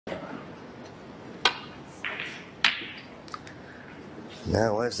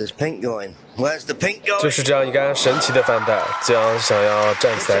就是这样一杆神奇的翻袋，将想要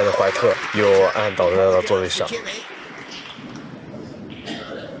站起来的怀特又按倒在了座位上。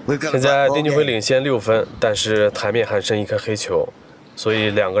现在丁俊晖领先6分，但是台面还剩一颗黑球，所以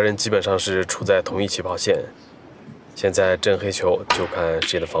两个人基本上是处在同一起跑线。现在争黑球，就看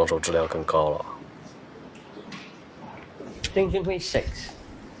谁的防守质量更高了。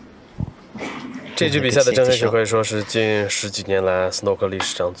这局比赛的争黑球可以说是近10几年来Snooker历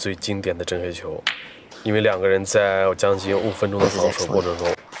史上最经典的争黑球，因为两个人在将近5分钟的防守过程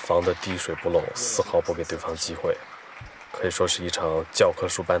中防得滴水不漏，丝毫不给对方机会，可以说是一场教科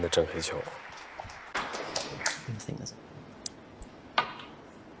书般的争黑球。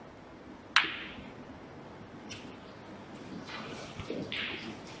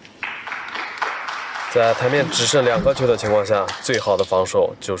在台面只剩2颗球的情况下，最好的防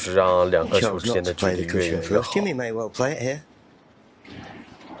守就是让2颗球之间的距离越远越好。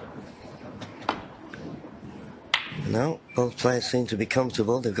No, both players seem to be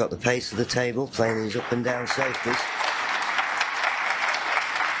comfortable. They've got the pace of the table, playing these up and down safeties.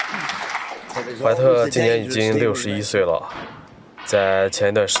 怀特今年已经61岁了，在前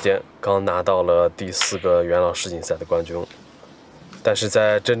一段时间刚拿到了第4个元老世锦赛的冠军。但是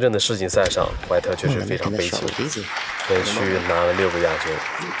在真正的世锦赛上，怀特却是非常悲情，连续拿了6个亚军，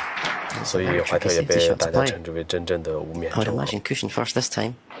所以怀特也被大家称之为真正的无冕之王。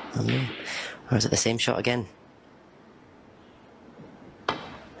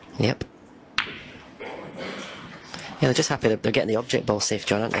Yep. Yeah, they're just happy that they're getting the object ball safe,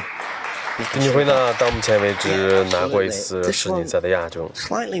 John, aren't they? 丁俊晖呢，到目前为止拿过1次世锦赛的亚军，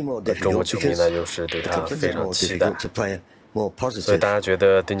中国球迷呢又是对他非常期待。所以大家觉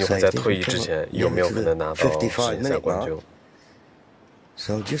得丁俊晖在退役之前有没有可能拿到世锦赛冠军？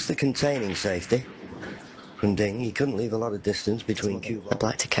 So just the containing safety from Ding. He couldn't leave a lot of distance between cue. I'd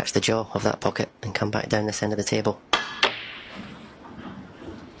like to catch the jaw of that pocket and come back down this end of the table.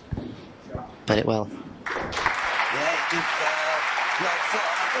 Played it well. Yeah, he did well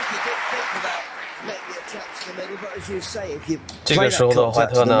thought. I think he did think about maybe a touch to the middle, but as you say, if you 这个时候的怀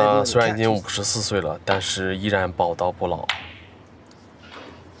特呢，虽然已经54岁了，但是依然宝刀不老。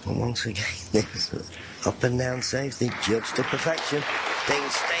 Once again, this up and down safety judged to perfection.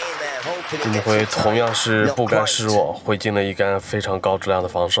 Things staying there, hoping. 丁俊晖同样是不甘示弱，挥进了一杆非常高质量的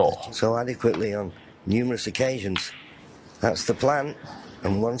防守。 So adequately on numerous occasions. That's the plan,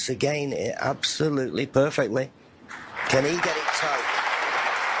 and once again, it absolutely perfectly. Can he get it tight?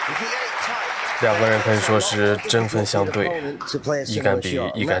 If he get it tight. 两个人可以说是针锋相对，一杆比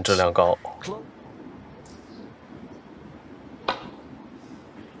一杆质量高。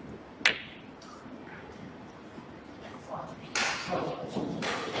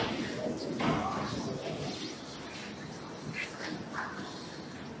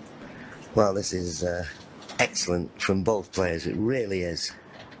 Well, this is excellent from both players. It really is.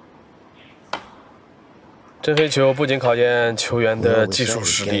 真黑球不仅考验球员的技术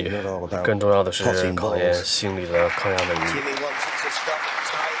实力，更重要的是考验心理的抗压能力。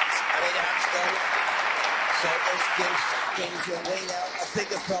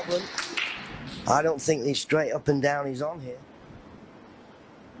I don't think the straight up and down is on here.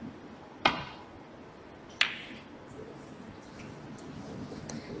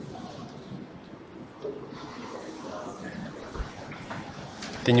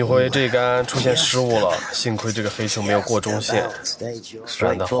 丁俊晖这一杆出现失误了，幸亏这个黑球没有过中线，不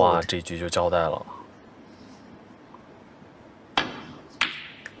然的话这一局就交代了。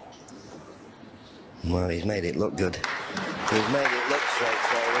Well, he's made it look good. He's made it look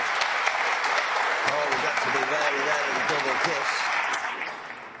straightforward. Oh, we've got to be wary there in the double kiss.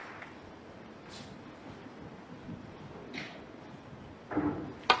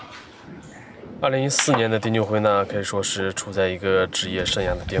 2014年的丁俊晖呢，可以说是处在一个职业生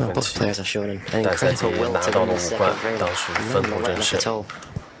涯的巅峰期，单赛季拿到了5冠，当时风头正盛，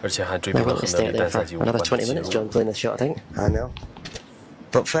而且还追平了亨德利单赛季5冠的记录。I know,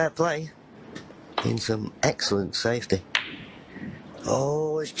 but fair play in some excellent safety.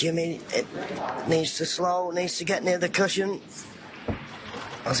 Oh, as Jimmy it needs to slow, needs to get near the cushion.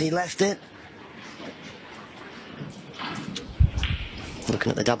 Has he left it?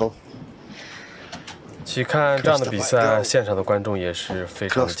 Looking at the double. 去看这样的比赛，现场的观众也是非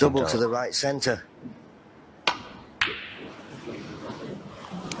常的紧张。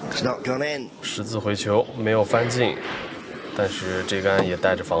十字回球没有翻进，但是这杆也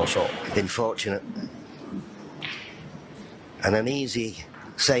带着防守。Unfortunate. And an easy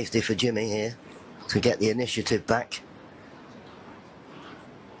safety for Jimmy here to get the initiative back.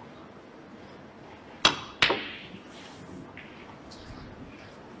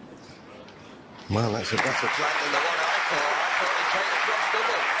 Well, that's a better plan than the one I thought. I thought he played across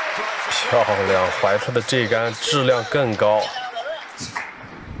double. 漂亮，怀特的这杆质量更高。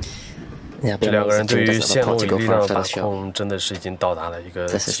这两个人对于线路与力量的把控，真的是已经到达了一个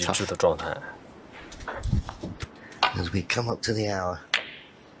极致的状态。As we come up to the hour.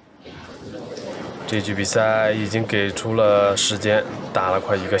 这局比赛已经给出了时间，打了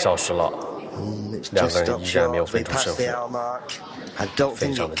快1个小时了，两个人依然没有分出胜负，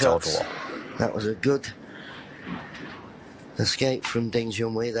非常的焦灼。That was a good escape from Ding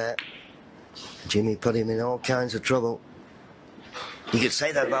Junhui there. Jimmy put him in all kinds of trouble. You could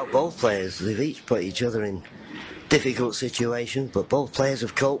say that about both players. They've each put each other in difficult situations, but both players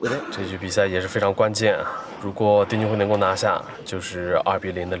have coped with it. 这局比赛也是非常关键，如果丁俊晖能够拿下，就是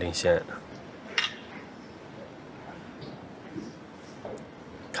2-0的领先。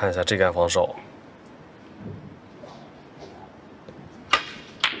看一下这杆防守。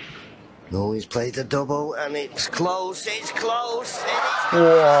No, he's played the double, and it's close. It's close.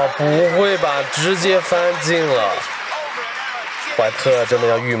 哇，不会吧，直接翻进了！怀特真的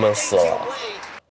要郁闷死了。